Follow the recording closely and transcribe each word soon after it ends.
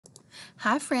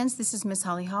Hi friends, this is Miss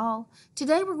Holley-Hall.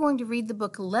 Today we're going to read the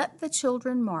book Let the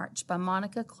Children March by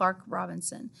Monica Clark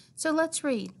Robinson. So let's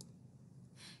read.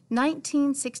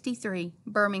 1963,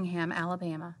 Birmingham,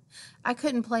 Alabama. I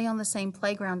couldn't play on the same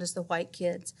playground as the white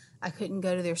kids. I couldn't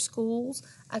go to their schools.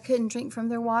 I couldn't drink from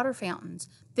their water fountains.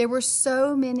 There were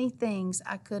so many things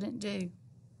I couldn't do.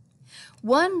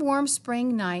 One warm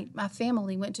spring night, my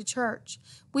family went to church.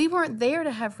 We weren't there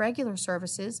to have regular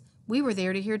services. We were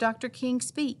there to hear Dr. King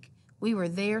speak. We were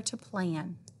there to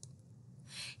plan.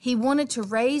 He wanted to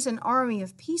raise an army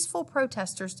of peaceful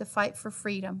protesters to fight for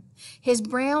freedom. His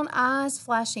brown eyes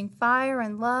flashing fire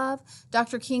and love,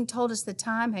 Dr. King told us the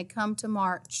time had come to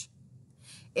march.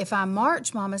 If I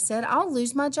march, Mama said, I'll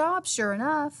lose my job, sure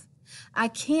enough. I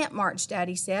can't march,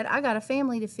 Daddy said. I got a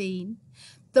family to feed.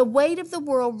 The weight of the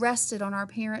world rested on our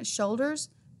parents' shoulders,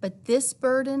 but this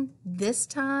burden, this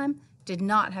time, did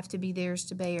not have to be theirs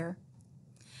to bear.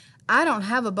 I don't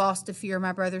have a boss to fear,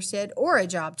 my brother said, or a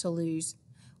job to lose.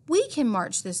 We can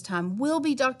march this time. We'll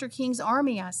be Dr. King's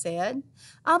army, I said.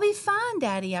 I'll be fine,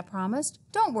 Daddy, I promised.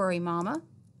 Don't worry, Mama.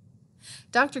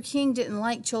 Dr. King didn't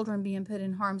like children being put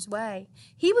in harm's way.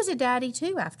 He was a daddy,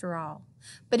 too, after all.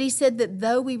 But he said that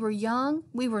though we were young,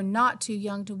 we were not too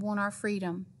young to want our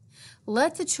freedom.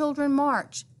 Let the children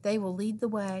march. They will lead the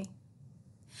way.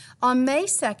 On May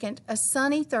 2nd, a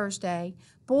sunny Thursday,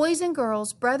 boys and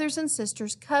girls, brothers and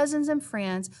sisters, cousins and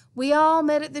friends, we all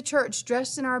met at the church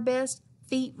dressed in our best,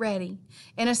 feet ready.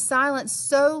 In a silence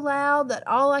so loud that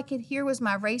all I could hear was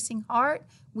my racing heart,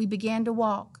 we began to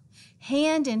walk.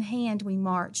 Hand in hand we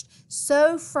marched,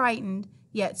 so frightened,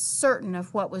 yet certain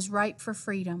of what was right for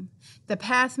freedom. The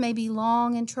path may be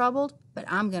long and troubled, but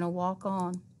I'm going to walk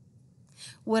on.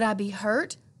 Would I be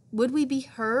hurt? Would we be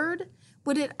heard?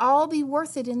 Would it all be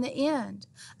worth it in the end?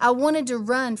 I wanted to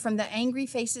run from the angry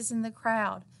faces in the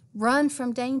crowd, run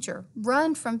from danger,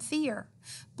 run from fear.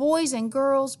 Boys and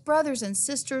girls, brothers and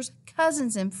sisters,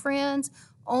 cousins and friends,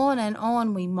 on and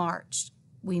on we marched.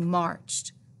 We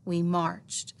marched. We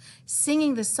marched.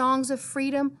 Singing the songs of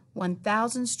freedom,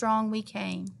 1,000 strong we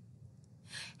came.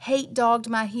 Hate dogged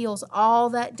my heels all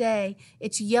that day,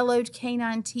 its yellowed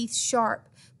canine teeth sharp,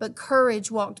 but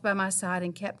courage walked by my side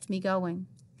and kept me going.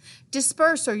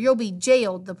 Disperse or you'll be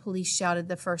jailed, the police shouted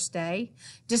the first day.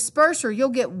 Disperse or you'll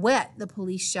get wet, the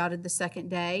police shouted the second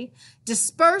day.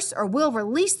 Disperse or we'll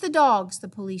release the dogs, the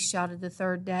police shouted the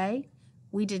third day.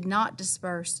 We did not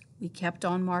disperse. We kept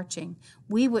on marching.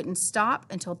 We wouldn't stop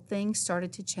until things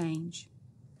started to change.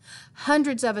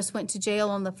 Hundreds of us went to jail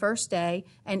on the first day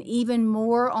and even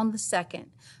more on the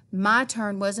second. My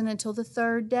turn wasn't until the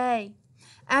third day.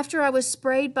 After I was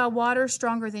sprayed by water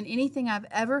stronger than anything I've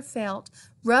ever felt,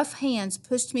 rough hands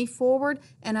pushed me forward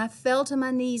and I fell to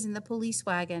my knees in the police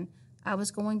wagon. I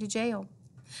was going to jail.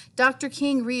 Dr.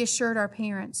 King reassured our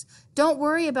parents. Don't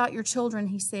worry about your children,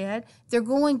 he said. They're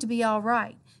going to be all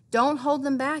right. Don't hold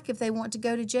them back if they want to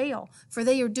go to jail, for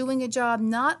they are doing a job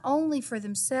not only for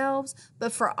themselves,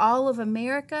 but for all of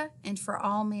America and for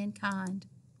all mankind.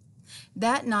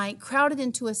 That night, crowded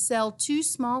into a cell too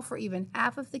small for even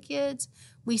half of the kids,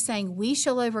 we sang We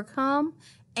Shall Overcome,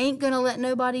 Ain't Gonna Let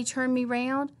Nobody Turn Me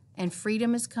Round, and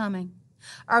Freedom is Coming.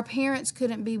 Our parents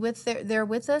couldn't be there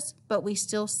with us, but we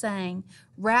still sang,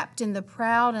 wrapped in the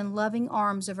proud and loving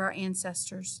arms of our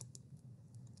ancestors.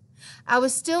 I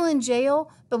was still in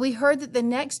jail, but we heard that the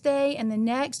next day and the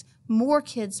next, more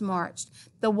kids marched.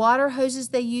 The water hoses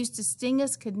they used to sting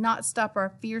us could not stop our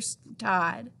fierce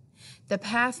tide. The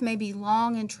path may be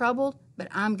long and troubled, but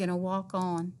I'm going to walk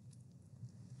on.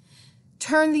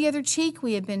 Turn the other cheek,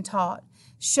 we had been taught.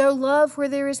 Show love where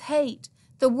there is hate.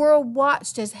 The world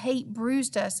watched as hate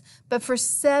bruised us, but for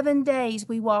 7 days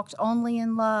we walked only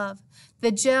in love.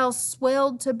 The jail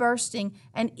swelled to bursting,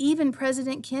 and even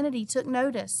President Kennedy took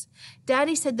notice.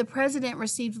 Daddy said the president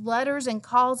received letters and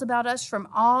calls about us from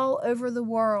all over the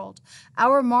world.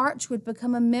 Our march would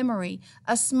become a memory,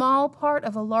 a small part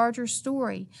of a larger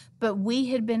story, but we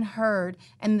had been heard,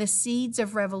 and the seeds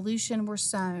of revolution were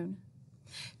sown.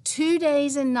 2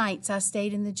 days and nights I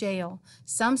stayed in the jail.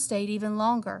 Some stayed even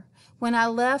longer. When I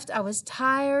left, I was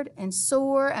tired and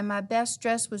sore, and my best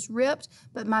dress was ripped,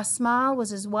 but my smile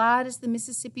was as wide as the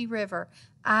Mississippi River.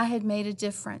 I had made a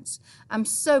difference. I'm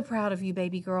so proud of you,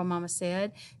 baby girl, Mama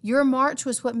said. Your march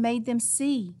was what made them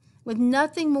see. With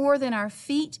nothing more than our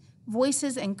feet,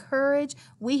 voices, and courage,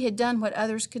 we had done what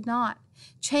others could not.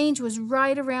 Change was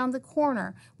right around the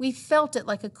corner. We felt it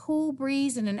like a cool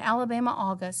breeze in an Alabama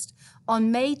August.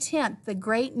 On May 10th, the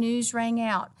great news rang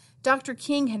out. Dr.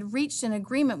 King had reached an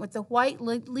agreement with the white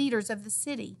leaders of the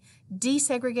city.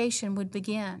 Desegregation would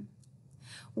begin.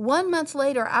 1 month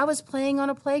later, I was playing on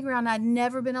a playground I'd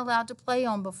never been allowed to play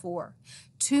on before.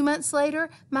 2 months later,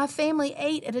 my family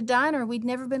ate at a diner we'd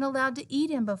never been allowed to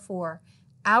eat in before.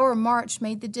 Our march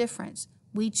made the difference.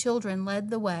 We children led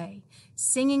the way,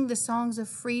 singing the songs of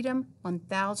freedom,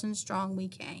 1,000 strong we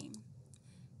came.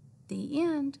 The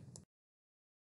end.